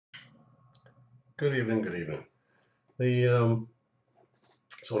Good evening, good evening. The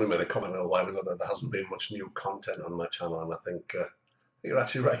Somebody made a comment a little while ago that there hasn't been much new content on my channel, and I think you're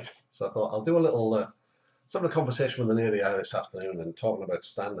actually right. So I thought I'll do a little sort of a conversation with an ADI this afternoon and talking about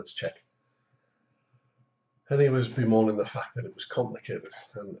standards check. And he was bemoaning the fact that it was complicated,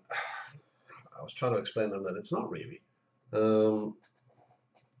 and I was trying to explain to him that it's not really. When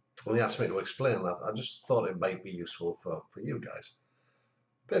he asked me to explain that, I just thought it might be useful for you guys.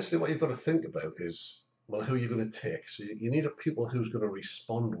 Basically, what you've got to think about is, well, who you're going to take. So you need a people who's going to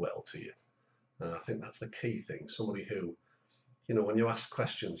respond well to you. I think that's the key thing. Somebody who, when you ask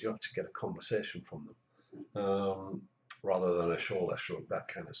questions, you actually get a conversation from them, rather than a shoulder shrug, that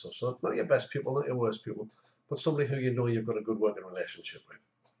kind of stuff. So not your best people, not your worst people, but somebody who you know you've got a good working relationship with.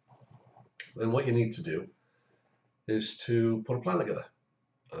 Then what you need to do is to put a plan together,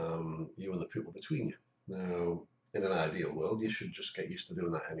 you and the people between you. Now, in an ideal world, you should just get used to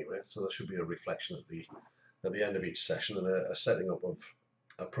doing that anyway. So there should be a reflection at the end of each session and a setting up of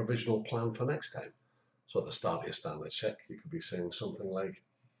a provisional plan for next time. So at the start of your standards check, you could be saying something like,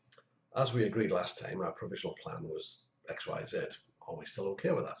 as we agreed last time, our provisional plan was X, Y, Z. Are we still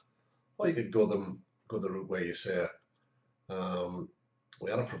okay with that? Or you could go the route where you say,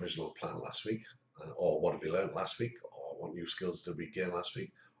 we had a provisional plan last week, or what have we learned last week, or what new skills did we gain last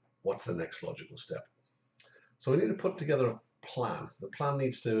week? What's the next logical step? So we need to put together a plan. The plan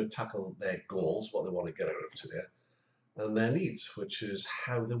needs to tackle their goals, what they want to get out of today, and their needs, which is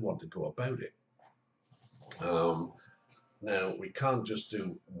how they want to go about it. Now, we can't just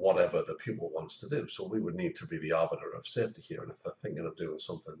do whatever the pupil wants to do, so we would need to be the arbiter of safety here, and if they're thinking of doing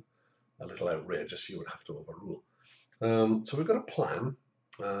something a little outrageous, you would have to overrule. So we've got a plan.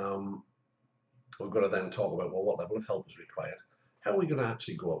 We've got to then talk about, well, what level of help is required? How are we going to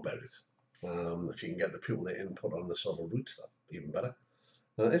actually go about it? If you can get the people to input on the sort of route, that's even better.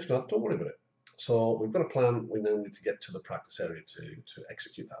 If not, don't worry about it. So we've got a plan. We now need to get to the practice area to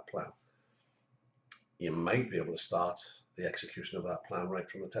execute that plan. You might be able to start the execution of that plan right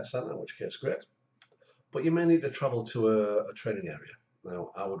from the test center, in which case, great. But you may need to travel to a training area. Now,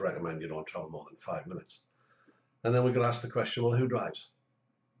 I would recommend you don't travel more than 5 minutes. And then we could ask the question, well, who drives?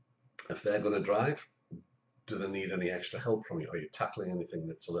 If they're going to drive, do they need any extra help from you? Are you tackling anything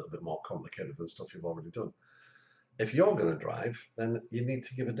that's a little bit more complicated than stuff you've already done? If you're going to drive, then you need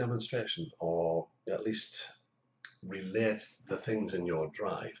to give a demonstration or at least relate the things in your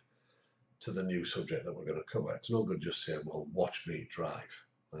drive to the new subject that we're going to cover. It's no good just saying, well, watch me drive.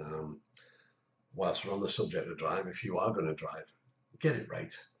 Whilst we're on the subject of drive, if you are going to drive, get it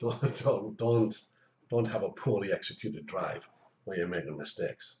right. Don't have a poorly executed drive where you're making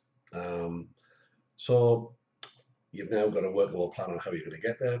mistakes. So you've now got a workable plan on how you're going to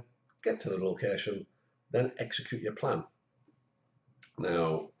get there, get to the location, then execute your plan.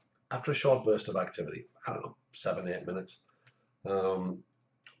 Now, after a short burst of activity, I don't know, 7, 8 minutes, pull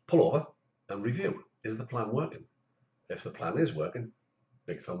over and review. Is the plan working? If the plan is working,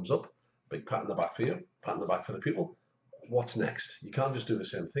 big thumbs up, big pat on the back for you, pat on the back for the people. What's next? You can't just do the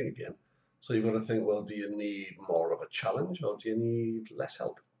same thing again. So you've got to think, well, do you need more of a challenge or do you need less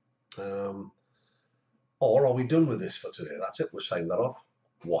help? Or are we done with this for today? That's it, we've signed that off.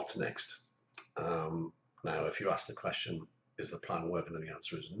 What's next? Now, if you ask the question, is the plan working, and the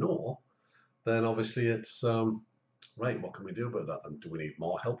answer is no, then obviously it's, right, what can we do about that? And do we need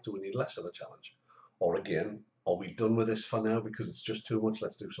more help? Do we need less of a challenge? Or again, are we done with this for now because it's just too much,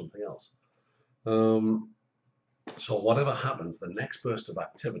 let's do something else? So whatever happens, the next burst of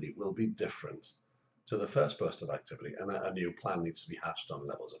activity will be different to the first burst of activity, and a new plan needs to be hatched on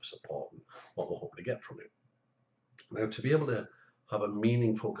levels of support and what we're hoping to get from it. Now, to be able to have a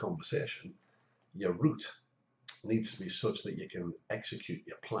meaningful conversation, your route needs to be such that you can execute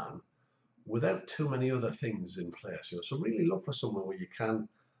your plan without too many other things in place. So really look for somewhere where you can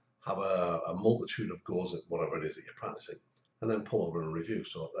have a multitude of goals at whatever it is that you're practicing, and then pull over and review.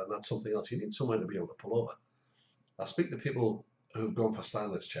 So and that's something else. You need somewhere to be able to pull over. I speak to people who've gone for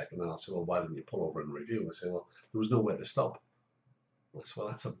standards check, and then I'll say, well, why didn't you pull over and review? And they say, well, there was nowhere to stop. I say, well,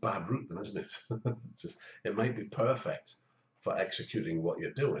 that's a bad route then, isn't it? It might be perfect for executing what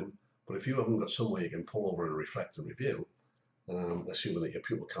you're doing, but if you haven't got somewhere you can pull over and reflect and review, assuming that your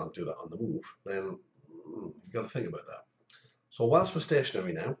people can't do that on the move, then you've got to think about that. So whilst we're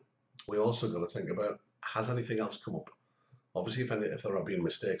stationary now, we also got to think about, has anything else come up? Obviously, if there are being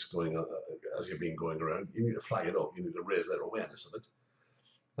mistakes going on as you're being going around, you need to flag it up. You need to raise their awareness of it.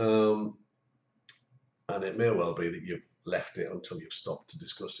 And it may well be that you've left it until you've stopped to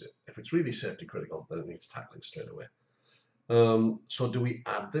discuss it. If it's really safety critical, then it needs tackling straight away. So do we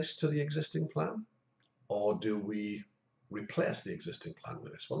add this to the existing plan, or do we replace the existing plan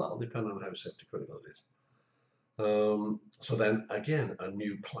with this? Well, that'll depend on how safety critical it is. So then again, a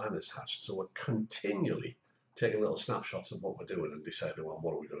new plan is hatched. So we're continually taking little snapshots of what we're doing and deciding, well,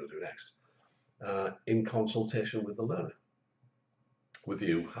 what are we going to do next? In consultation with the learner, with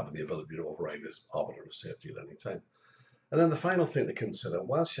you having the ability to override this arbiter of safety at any time. And then the final thing to consider,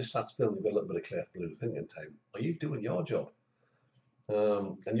 whilst you're sat still and you've got a little bit of clear blue thinking time, are you doing your job?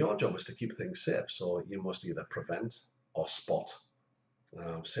 And your job is to keep things safe. So you must either prevent or spot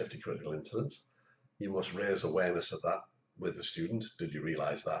safety critical incidents. You must raise awareness of that with the student. Did you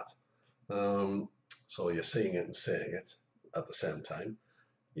realize that? So you're seeing it and saying it at the same time.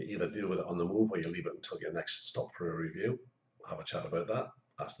 You either deal with it on the move or you leave it until your next stop for a review. Have a chat about that.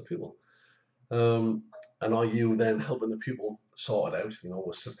 Ask the pupil. And are you then helping the pupil sort it out,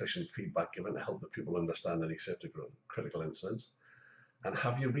 with sufficient feedback given to help the pupil understand any safety critical incidents? And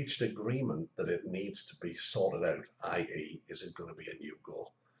have you reached agreement that it needs to be sorted out, i.e., is it going to be a new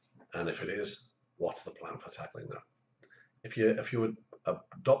goal? And if it is, what's the plan for tackling that? If you would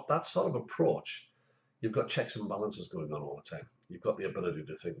adopt that sort of approach, you've got checks and balances going on all the time. You've got the ability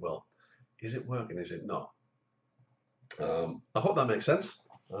to think, well, is it working? Is it not? I hope that makes sense.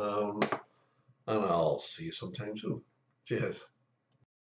 And I'll see you sometime soon. Cheers.